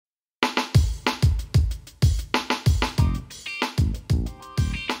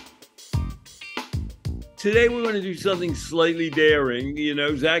Today we're going to do something slightly daring. You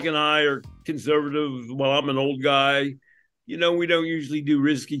know, Zach and I are conservative. Well, I'm an old guy. You know, we don't usually do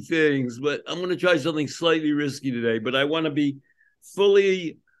risky things, but I'm going to try something slightly risky today. But I want to be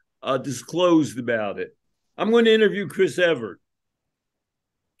fully disclosed about it. I'm going to interview Chris Evert.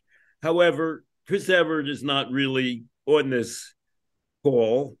 However, Chris Evert is not really on this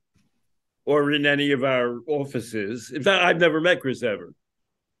call or in any of our offices. In fact, I've never met Chris Evert.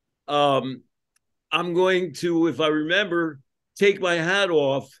 I'm going to, if I remember, take my hat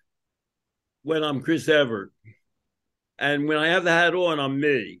off when I'm Chris Evert. And when I have the hat on, I'm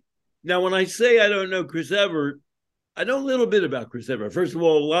me. Now, when I say I don't know Chris Evert, I know a little bit about Chris Evert. First of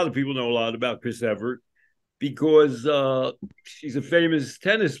all, a lot of people know a lot about Chris Evert because she's a famous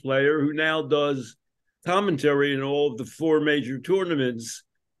tennis player who now does commentary in all of the four major tournaments,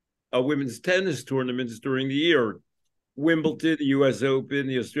 women's tennis tournaments during the year. Wimbledon, the US Open,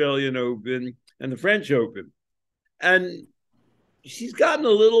 the Australian Open, and the French Open. And she's gotten a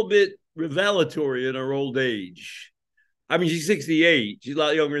little bit revelatory in her old age. I mean, she's 68. She's a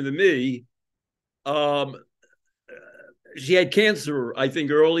lot younger than me. She had cancer, I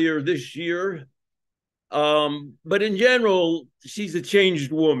think, earlier this year. But in general, she's a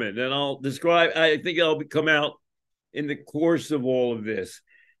changed woman. And I think I'll come out in the course of all of this.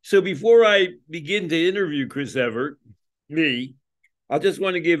 So before I begin to interview Chris Evert, me, I just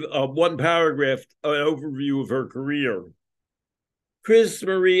want to give one paragraph, an overview of her career. Chris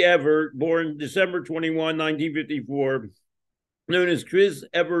Marie Evert, born December 21, 1954, known as Chris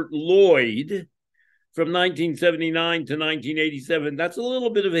Evert Lloyd, from 1979 to 1987. That's a little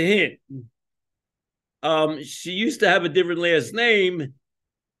bit of a hint. She used to have a different last name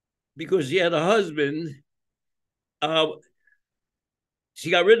because she had a husband. She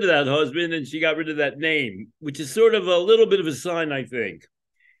got rid of that husband and she got rid of that name, which is sort of a little bit of a sign, I think.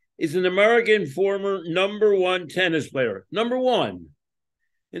 Is an American former number one tennis player, number one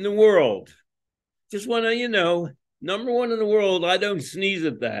in the world. Just want to, number one in the world. I don't sneeze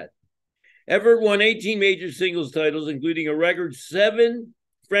at that. Evert won 18 major singles titles, including a record 7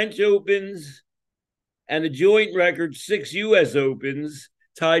 French Opens and a joint record 6 US Opens,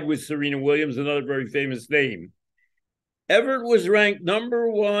 tied with Serena Williams, another very famous name. Evert was ranked number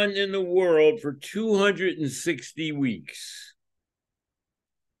one in the world for 260 weeks.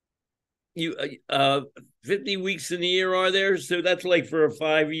 50 weeks in the year are there, so that's like for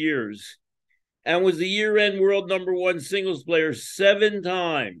 5 years. And was the year-end world number one singles player 7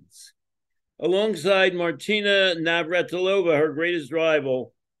 times. Alongside Martina Navratilova, her greatest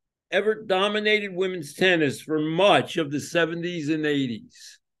rival, Evert dominated women's tennis for much of the 70s and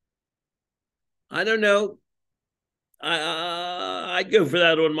 80s. I don't know. I'd go for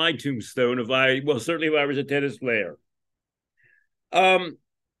that on my tombstone certainly if I was a tennis player. Let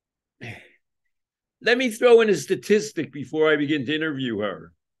me throw in a statistic before I begin to interview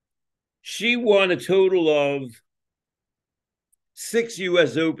her. She won a total of 6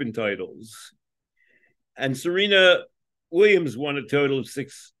 US Open titles, and Serena Williams won a total of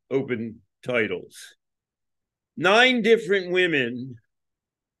 6 Open titles. 9 different women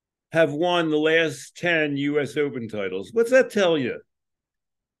have won the last 10 US Open titles. What's that tell you?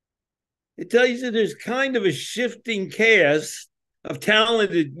 It tells you that there's kind of a shifting cast of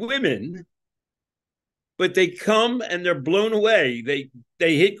talented women, but they come and they're blown away. They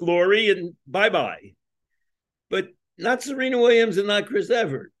hit glory and bye-bye. But not Serena Williams and not Chris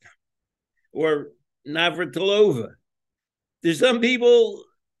Evert or Navratilova. There's some people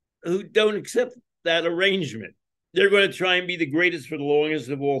who don't accept that arrangement. They're going to try and be the greatest for the longest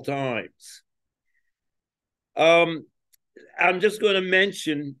of all times. I'm just going to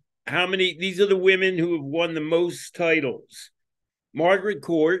mention these are the women who have won the most titles. Margaret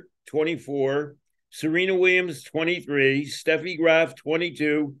Court, 24. Serena Williams, 23. Steffi Graf,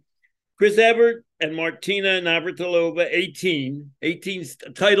 22. Chris Evert and Martina Navratilova, 18. 18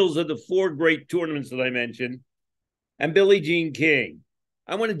 titles of the 4 great tournaments that I mentioned. And Billie Jean King.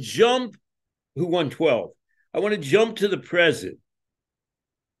 I want to jump, who won 12. I want to jump to the present.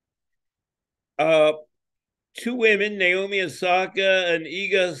 2 women, Naomi Osaka and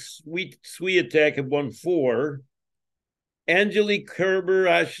Iga Swiatek, have won 4. Angelique Kerber,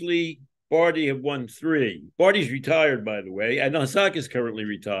 Ashley Barty have won 3. Barty's retired, by the way, and Osaka's currently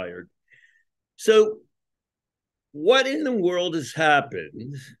retired. So what in the world has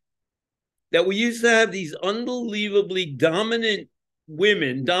happened that we used to have these unbelievably dominant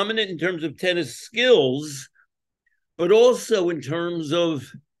women, dominant in terms of tennis skills, but also in terms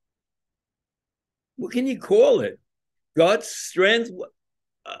of, what can you call it? Guts, strength,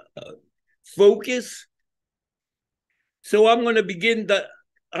 focus. So I'm going to begin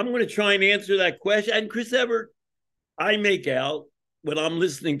I'm going to try and answer that question. And Chris Evert, I make out when I'm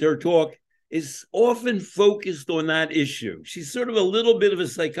listening to her talk, is often focused on that issue. She's sort of a little bit of a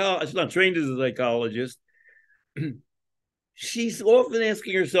psychologist. She's not trained as a psychologist. She's often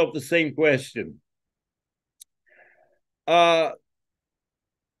asking herself the same question. I'm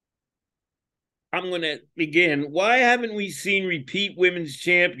going to begin. Why haven't we seen repeat women's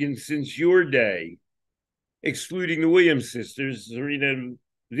champions since your day, excluding the Williams sisters, Serena and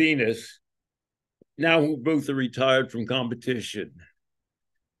Venus, now who both are retired from competition?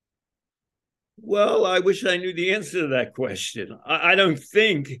 Well, I wish I knew the answer to that question. I don't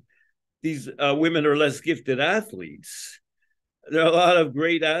think these women are less gifted athletes. There are a lot of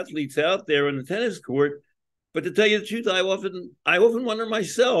great athletes out there on the tennis court, but to tell you the truth, I often wonder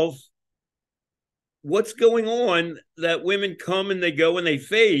myself, what's going on that women come and they go and they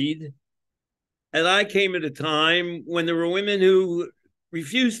fade? And I came at a time when there were women who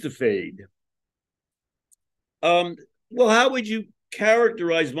refused to fade. Well, how would you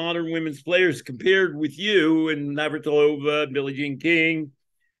characterize modern women's players compared with you and Navratilova, Billie Jean King,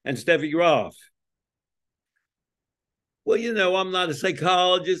 and Steffi Graf? Well, I'm not a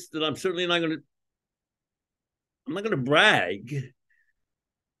psychologist, and I'm certainly not going to brag,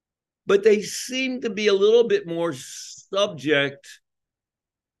 but they seem to be a little bit more subject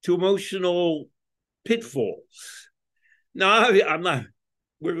to emotional pitfalls. Now, I'm not.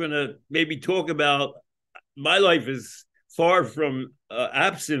 We're going to maybe talk about my life is far from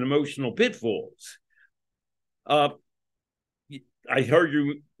absent emotional pitfalls. I heard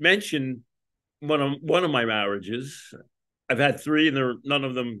you mention one of my marriages. I've had 3, and none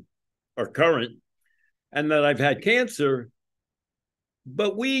of them are current, and that I've had cancer.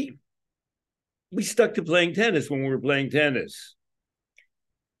 But we stuck to playing tennis when we were playing tennis.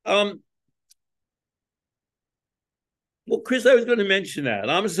 Well, Chris, I was going to mention that.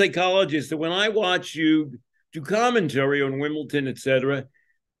 I'm a psychologist, and when I watch you do commentary on Wimbledon, etc.,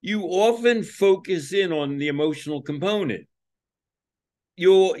 you often focus in on the emotional component.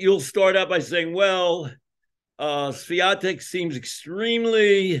 You'll start out by saying, well, Swiatek seems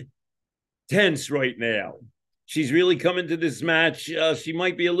extremely tense right now. She's really coming to this match. She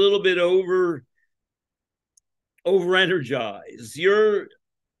might be a little bit over-energized. You're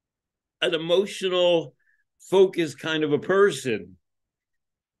an emotional, focused kind of a person.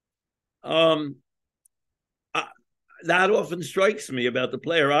 That often strikes me about the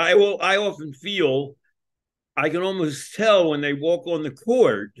player. I often feel I can almost tell when they walk on the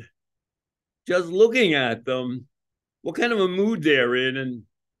court, just looking at them, what kind of a mood they're in and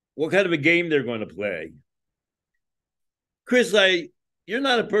what kind of a game they're going to play. Chris, you're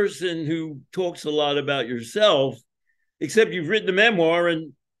not a person who talks a lot about yourself, except you've written a memoir,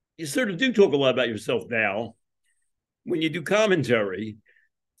 and you sort of do talk a lot about yourself now when you do commentary.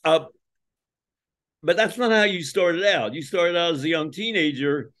 But that's not how you started out. You started out as a young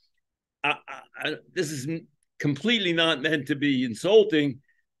teenager. This is completely not meant to be insulting.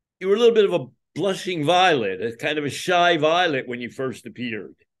 You were a little bit of a blushing violet, a kind of a shy violet when you first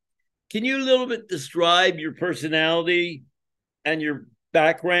appeared. Can you a little bit describe your personality and your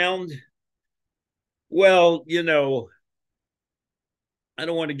background? Well, I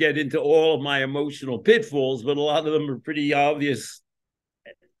don't want to get into all of my emotional pitfalls, but a lot of them are pretty obvious.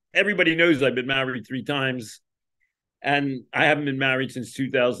 Everybody knows I've been married 3 times, and I haven't been married since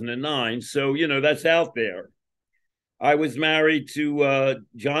 2009. So, that's out there. I was married to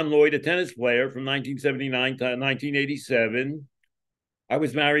John Lloyd, a tennis player from 1979 to 1987. I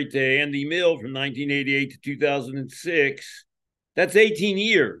was married to Andy Mill from 1988 to 2006. That's 18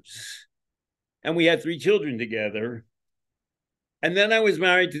 years. And we had 3 children together. And then I was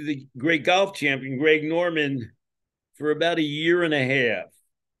married to the great golf champion, Greg Norman, for about a year and a half.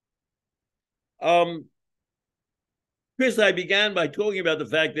 Chris, I began by talking about the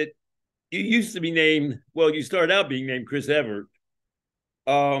fact that you used to be named, well, you started out being named Chris Evert.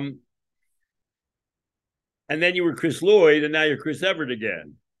 And then you were Chris Lloyd, and now you're Chris Evert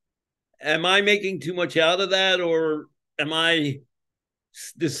again. Am I making too much out of that, or am I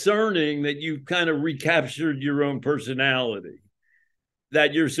discerning that you've kind of recaptured your own personality?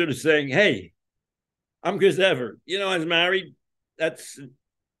 That you're sort of saying, hey, I'm Chris Evert. I was married. That's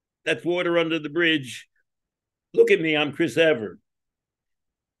water under the bridge. Look at me, I'm Chris Evert.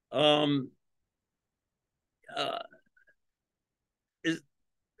 And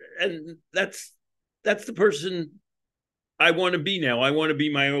that's the person I want to be now. I want to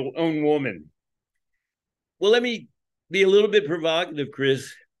be my own woman. Well, let me be a little bit provocative,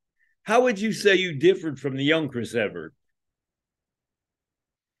 Chris. How would you say you differed from the young Chris Evert?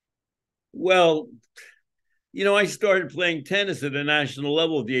 Well, I started playing tennis at the national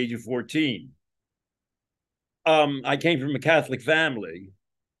level at the age of 14. I came from a Catholic family,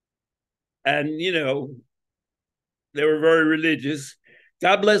 and they were very religious.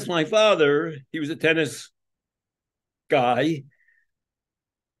 God bless my father. He was a tennis guy.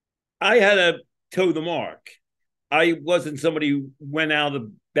 I had to toe the mark. I wasn't somebody who went out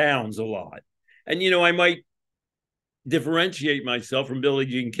of bounds a lot. And, I might differentiate myself from Billie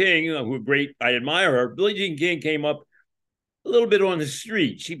Jean King, who I admire her. Billie Jean King came up a little bit on the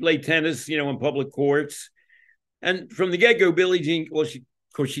street. She played tennis, in public courts. And from the get-go, Billie Jean, of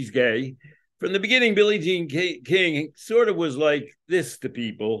course, she's gay. From the beginning, Billie Jean King sort of was like this to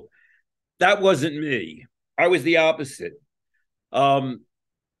people. That wasn't me. I was the opposite. I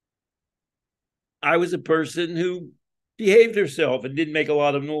was a person who behaved herself and didn't make a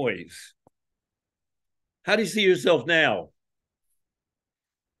lot of noise. How do you see yourself now?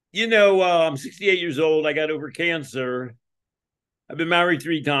 I'm 68 years old. I got over cancer. I've been married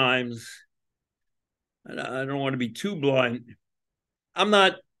 3 times. I don't want to be too blunt. I'm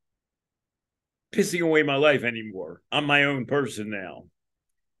not pissing away my life anymore. I'm my own person now.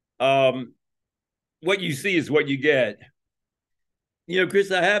 What you see is what you get.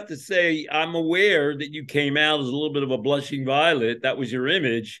 Chris, I have to say, I'm aware that you came out as a little bit of a blushing violet. That was your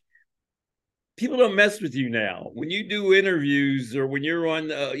image. People don't mess with you now. When you do interviews or when you're on,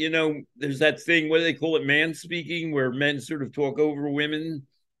 there's that thing, what do they call it, man speaking, where men sort of talk over women.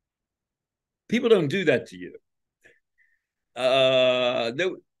 People don't do that to you.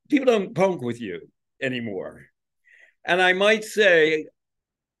 People don't punk with you anymore. And I might say,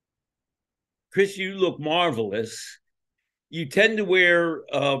 Chris, you look marvelous. You tend to wear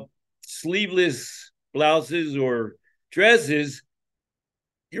sleeveless blouses or dresses.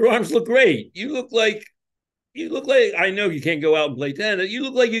 Your arms look great. You look like, I know you can't go out and play tennis. You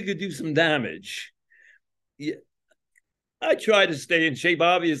look like you could do some damage. Yeah. I try to stay in shape.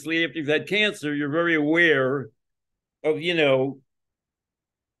 Obviously, after you've had cancer, you're very aware of, your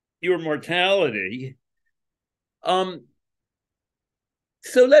mortality. So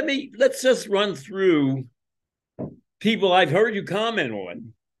let's just run through people I've heard you comment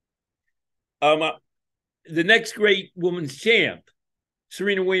on. The next great women's champ,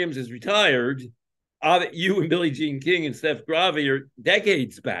 Serena Williams, is retired. You and Billie Jean King and Steph Gravi are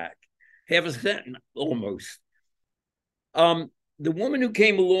decades back, half a century almost. The woman who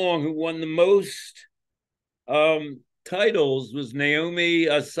came along who won the most titles was Naomi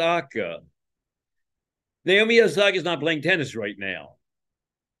Osaka. Naomi Osaka is not playing tennis right now.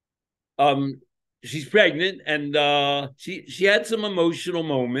 She's pregnant, and she had some emotional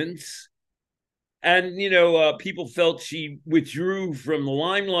moments. And, people felt she withdrew from the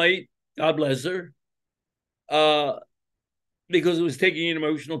limelight, God bless her, because it was taking an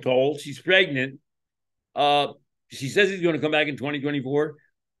emotional toll. She's pregnant. She says he's going to come back in 2024.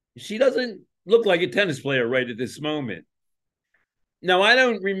 She doesn't look like a tennis player right at this moment. Now, I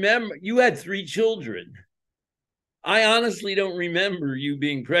don't remember. You had 3 children. I honestly don't remember you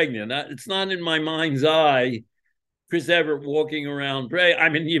being pregnant. It's not in my mind's eye, Chris Evert walking around. I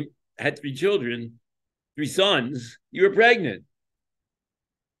mean, you had 3 children, 3 sons. You were pregnant.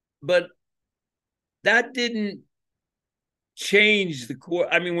 But that didn't change the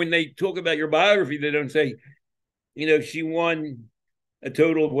core. I mean, when they talk about your biography, they don't say, she won a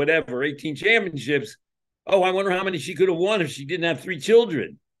total of whatever, 18 championships. Oh, I wonder how many she could have won if she didn't have 3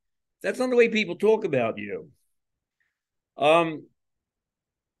 children. That's not the way people talk about you. Now,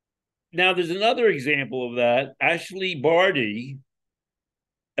 there's another example of that. Ashley Barty,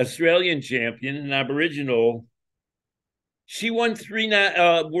 Australian champion, an Aboriginal. She won 3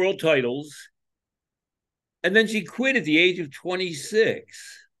 world titles, and then she quit at the age of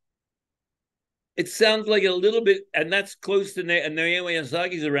 26. It sounds like a little bit, and that's close to Naomi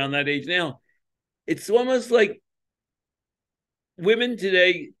Osaki's around that age now. It's almost like women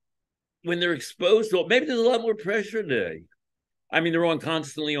today, when they're exposed to it, maybe there's a lot more pressure today. I mean, they're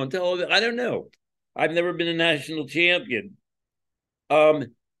constantly on television. I don't know. I've never been a national champion. Now,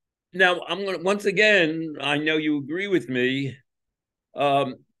 I'm going to, once again, I know you agree with me.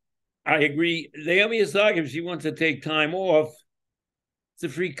 I agree. Naomi Osaka, if she wants to take time off, it's a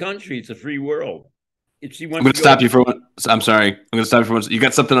free country. It's a free world. If she wants I'm going to stop you for one. I'm sorry. I'm going to stop you for one. You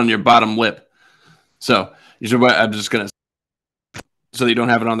got something on your bottom lip. So I'm just going to, so that you don't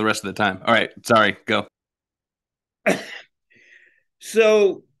have it on the rest of the time. All right. Sorry. Go.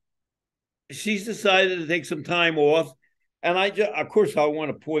 So she's decided to take some time off. And of course, I want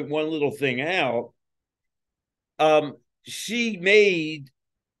to point one little thing out. She made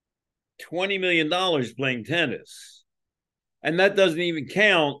 $20 million playing tennis. And that doesn't even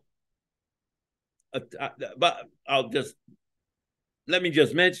count but let me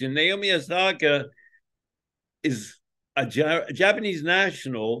just mention Naomi Osaka is a Japanese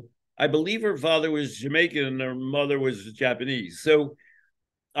national. I believe her father was Jamaican and her mother was Japanese. So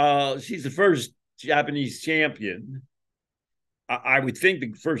she's the first Japanese champion. I would think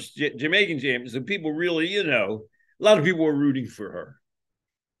the first Jamaican champion. So people really, a lot of people were rooting for her.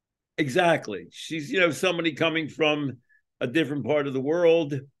 Exactly. She's, somebody coming from a different part of the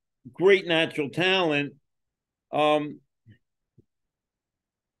world, great natural talent. And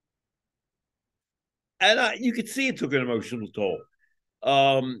you could see it took an emotional toll.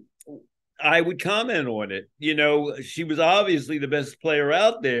 I would comment on it. She was obviously the best player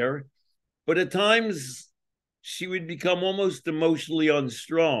out there, but at times she would become almost emotionally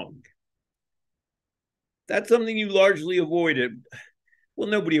unstrung. That's something you largely avoided. Well,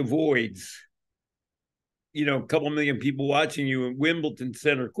 nobody avoids, a couple million people watching you in Wimbledon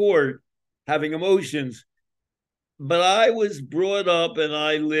Center Court having emotions. But I was brought up and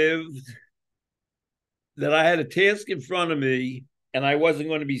I lived that I had a task in front of me and I wasn't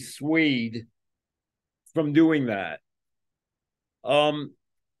going to be swayed from doing that.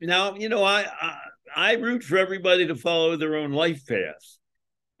 Now, I root for everybody to follow their own life path.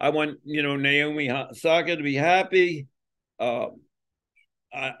 I want, Naomi Osaka to be happy. I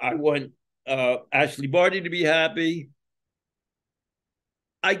want Ashley Barty to be happy.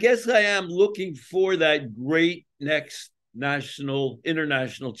 I guess I am looking for that great next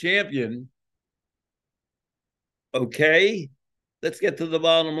international champion. Okay, let's get to the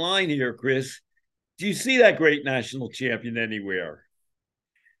bottom line here, Chris. Do you see that great national champion anywhere?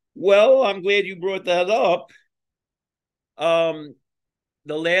 Well, I'm glad you brought that up.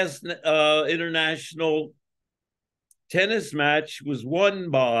 The last international tennis match was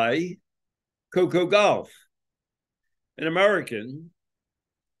won by Coco Gauff, an American.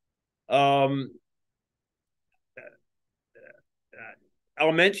 I'll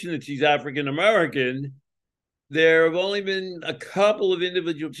mention that she's African American. There have only been a couple of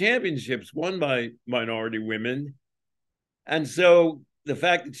individual championships won by minority women. And so the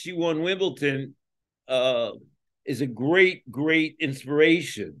fact that she won Wimbledon is a great, great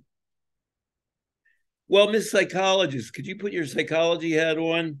inspiration. Well, Miss Psychologist, could you put your psychology hat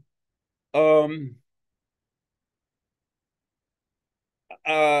on?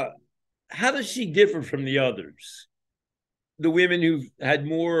 How does she differ from the others? The women who've had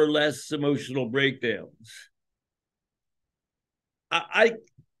more or less emotional breakdowns. I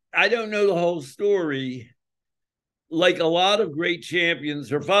don't know the whole story. Like a lot of great champions,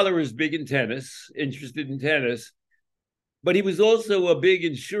 her father was big in tennis, interested in tennis, but he was also a big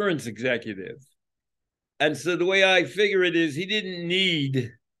insurance executive. And so the way I figure it is he didn't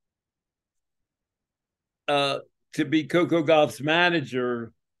need to be Coco Gauff's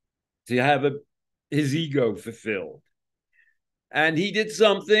manager to have his ego fulfilled. And he did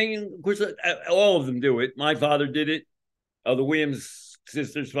something, of course, all of them do it. My father did it. The Williams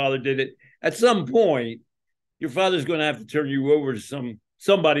sister's father did it. At some point, your father's going to have to turn you over to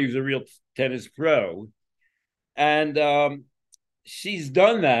somebody who's a real tennis pro. And she's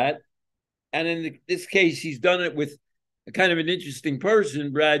done that. And in this case, she's done it with a kind of an interesting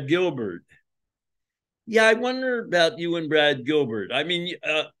person, Brad Gilbert. Yeah, I wonder about you and Brad Gilbert. I mean,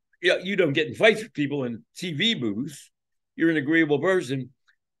 you don't get in fights with people in TV booths. You're an agreeable person.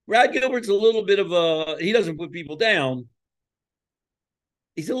 Brad Gilbert's a little bit of he doesn't put people down.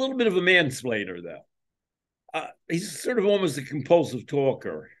 He's a little bit of a mansplainer, though. He's sort of almost a compulsive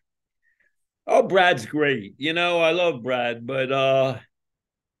talker. Oh, Brad's great. I love Brad, but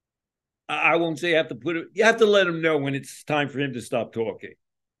I won't say you have to let him know when it's time for him to stop talking.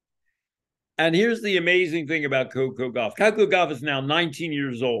 And here's the amazing thing about Coco Gauff. Coco Gauff is now 19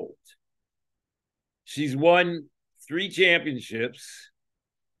 years old. She's won 3 championships,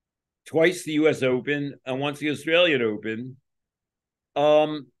 twice the US Open and once the Australian Open.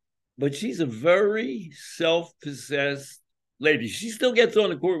 But she's a very self-possessed lady. She still gets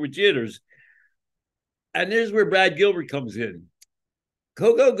on the court with jitters. And there's where Brad Gilbert comes in.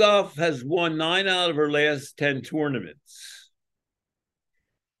 Coco Gauff has won 9 out of her last 10 tournaments.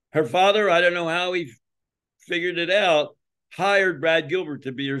 Her father, I don't know how he figured it out, hired Brad Gilbert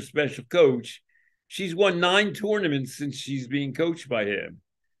to be her special coach. She's won 9 tournaments since she's being coached by him.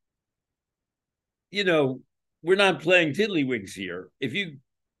 We're not playing tiddlywinks here.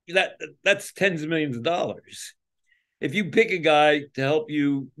 That's tens of millions of dollars. If you pick a guy to help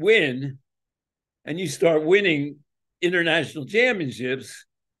you win and you start winning international championships,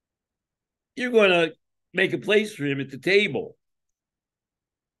 you're going to make a place for him at the table.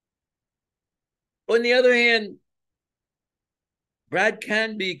 On the other hand, Brad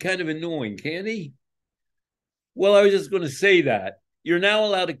can be kind of annoying, can't he? Well, I was just going to say that you're now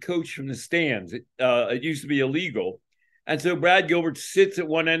allowed to coach from the stands. It used to be illegal. And so Brad Gilbert sits at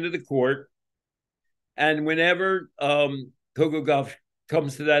one end of the court. And whenever Coco Gauff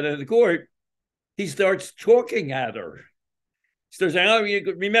comes to that end of the court, he starts talking at her. He starts saying,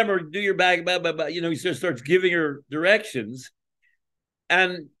 oh, remember, do your back, blah, blah, blah. You know, he starts giving her directions.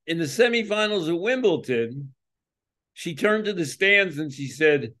 And in the semifinals of Wimbledon, she turned to the stands and she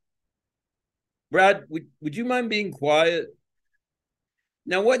said, Brad, would you mind being quiet?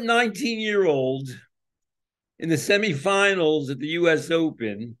 Now, what 19-year-old in the semifinals at the US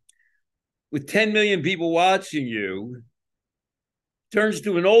Open with 10 million people watching you turns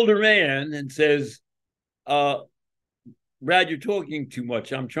to an older man and says, Brad, you're talking too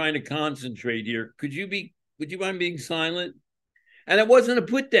much. I'm trying to concentrate here. Would you mind being silent? And it wasn't a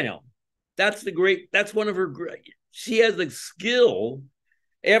put down. That's one of her great, she has the skill.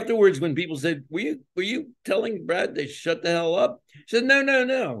 Afterwards, when people said, were you telling Brad to shut the hell up? She said,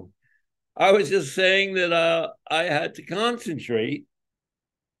 no. I was just saying that I had to concentrate.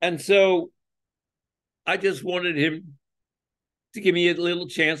 And so I just wanted him to give me a little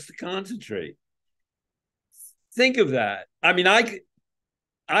chance to concentrate. Think of that. I mean,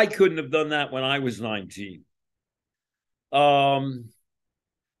 I couldn't have done that when I was 19.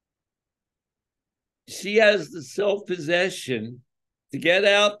 She has the self-possession to get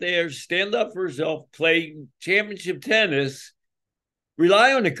out there, stand up for herself, play championship tennis,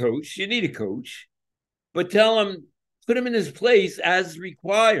 rely on a coach. You need a coach, but put him in his place as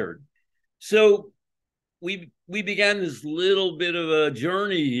required. So we began this little bit of a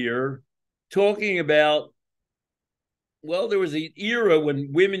journey here talking about, well, there was an era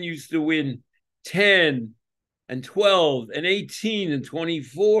when women used to win 10 and 12 and 18 and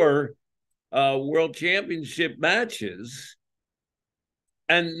 24 world championship matches.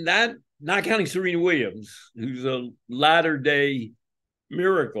 And that, not counting Serena Williams, who's a latter day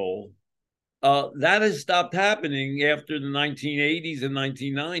miracle, that has stopped happening after the 1980s and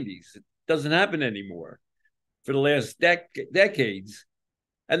 1990s. It doesn't happen anymore for the last decades.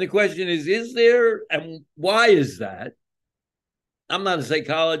 And the question is there, and why is that? I'm not a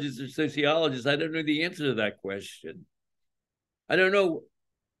psychologist or sociologist. I don't know the answer to that question. I don't know.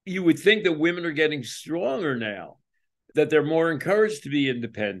 You would think that women are getting stronger now, that they're more encouraged to be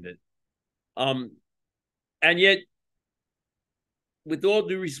independent. And yet, with all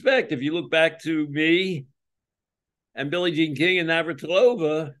due respect, if you look back to me and Billie Jean King and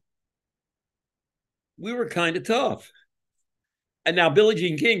Navratilova, we were kind of tough. And now Billie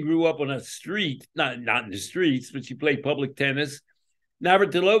Jean King grew up on a street, not in the streets, but she played public tennis.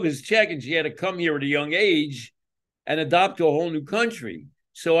 Navratilova is Czech, and she had to come here at a young age and adopt to a whole new country.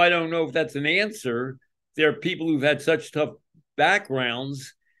 So I don't know if that's an answer. There are people who've had such tough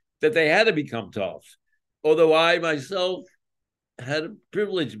backgrounds that they had to become tough. Although I myself had a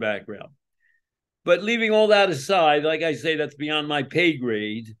privileged background. But leaving all that aside, like I say, that's beyond my pay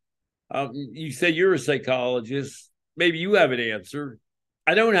grade. You say you're a psychologist. Maybe you have an answer.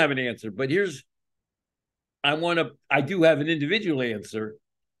 I don't have an answer, but I do have an individual answer.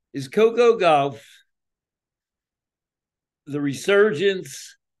 Is Coco Gauff the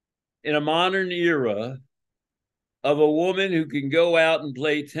resurgence in a modern era of a woman who can go out and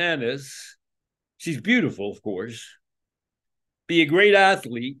play tennis? She's beautiful, of course. Be a great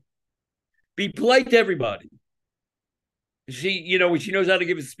athlete. Be polite to everybody. When she knows how to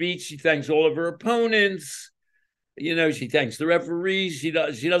give a speech, she thanks all of her opponents. She thanks the referees. She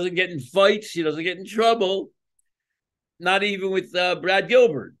doesn't get in fights. She doesn't get in trouble. Not even with Brad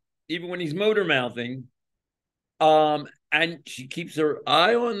Gilbert, even when he's motor mouthing. And she keeps her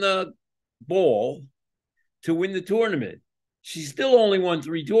eye on the ball to win the tournament. She's still only won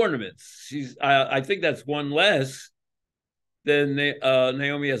 3 tournaments. I think that's one less than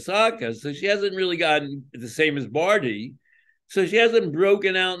Naomi Osaka. So she hasn't really gotten the same as Barty. So she hasn't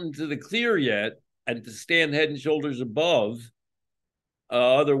broken out into the clear yet and to stand head and shoulders above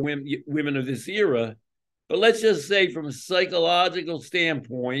other women of this era. But let's just say from a psychological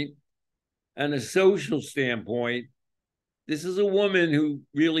standpoint and a social standpoint, this is a woman who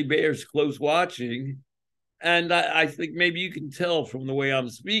really bears close watching. And I think maybe you can tell from the way I'm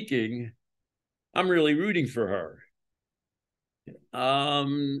speaking, I'm really rooting for her.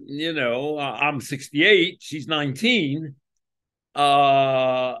 I'm 68, she's 19.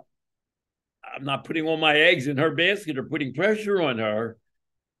 I'm not putting all my eggs in her basket or putting pressure on her.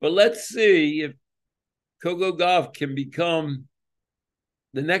 But let's see if Coco Gauff can become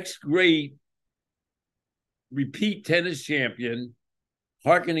the next great repeat tennis champion,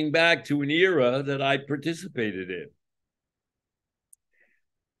 harkening back to an era that I participated in.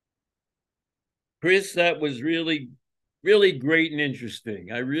 Chris, that was really, really great and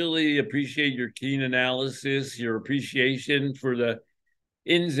interesting. I really appreciate your keen analysis, your appreciation for the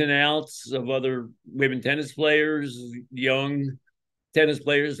ins and outs of other women tennis players, young tennis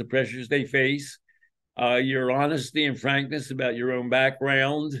players, the pressures they face, your honesty and frankness about your own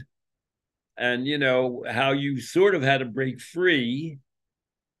background, and how you sort of had to break free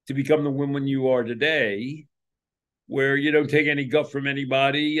to become the woman you are today, where you don't take any guff from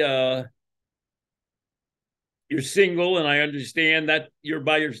anybody. You're single, and I understand that you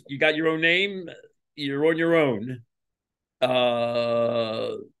got your own name, you're on your own.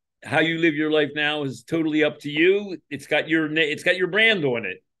 uh how you live your life now is totally up to you. It's got your brand on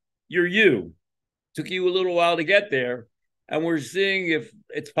it. You're you. Took you a little while to get there, and we're seeing if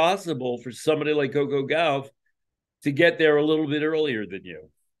it's possible for somebody like Coco Gauff to get there a little bit earlier than you.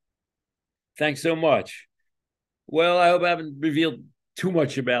 Thanks so much. Well, I hope I haven't revealed too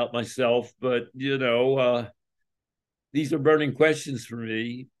much about myself, but these are burning questions for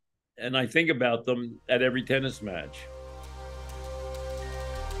me, and I think about them at every tennis match.